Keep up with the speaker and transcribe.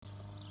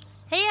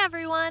Hey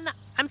everyone,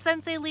 I'm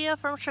Sensei Leah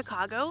from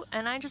Chicago,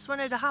 and I just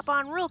wanted to hop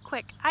on real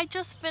quick. I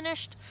just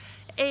finished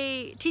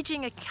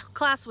teaching a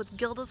class with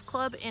Gilda's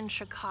Club in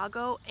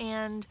Chicago,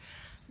 and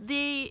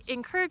they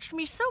encouraged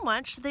me so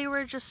much. They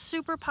were just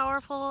super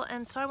powerful,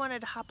 and so I wanted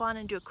to hop on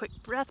and do a quick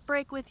breath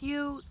break with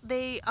you.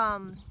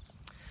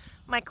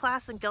 My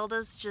class and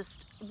Gilda's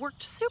just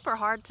worked super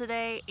hard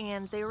today,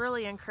 and they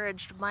really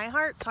encouraged my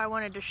heart, so I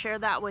wanted to share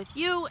that with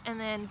you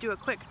and then do a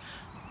quick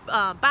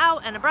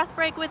bow and a breath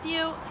break with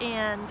you,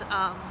 and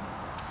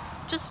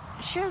just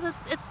share that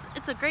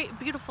it's a great,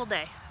 beautiful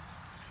day.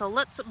 So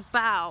let's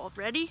bow.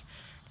 Ready?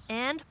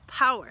 And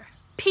power,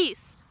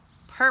 peace,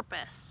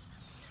 purpose.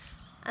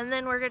 And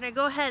then we're gonna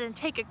go ahead and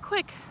take a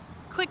quick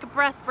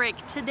breath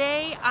break.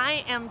 Today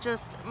I am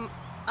just,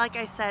 like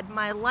I said,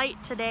 my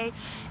light today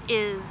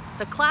is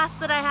the class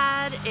that I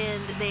had,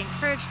 and they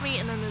encouraged me,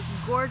 and then this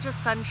gorgeous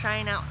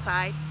sunshine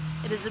outside.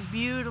 It is a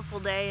beautiful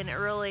day, and it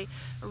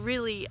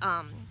really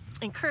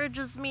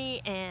encourages me,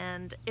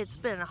 and it's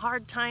been a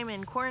hard time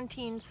in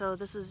quarantine, so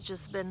this has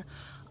just been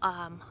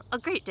a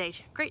great day,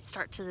 great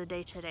start to the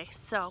day today.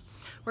 So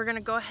we're gonna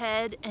go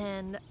ahead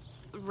and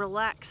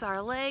relax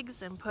our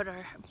legs and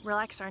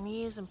relax our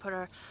knees and put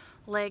our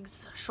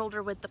legs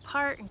shoulder width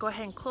apart, and go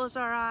ahead and close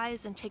our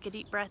eyes and take a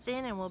deep breath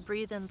in, and we'll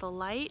breathe in the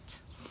light.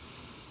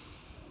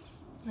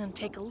 And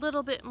take a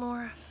little bit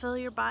more, fill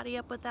your body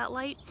up with that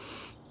light,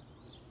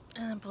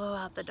 and then blow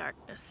out the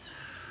darkness.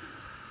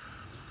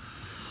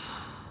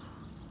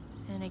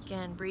 And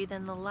again, breathe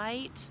in the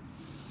light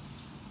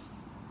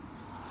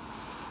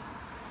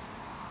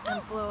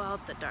and blow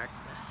out the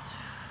darkness.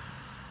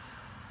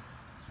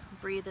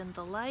 Breathe in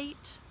the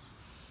light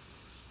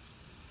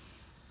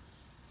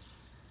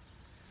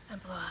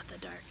and blow out the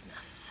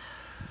darkness.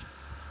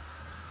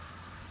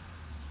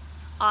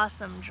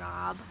 Awesome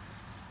job.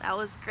 That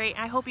was great.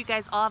 I hope you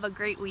guys all have a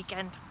great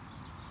weekend.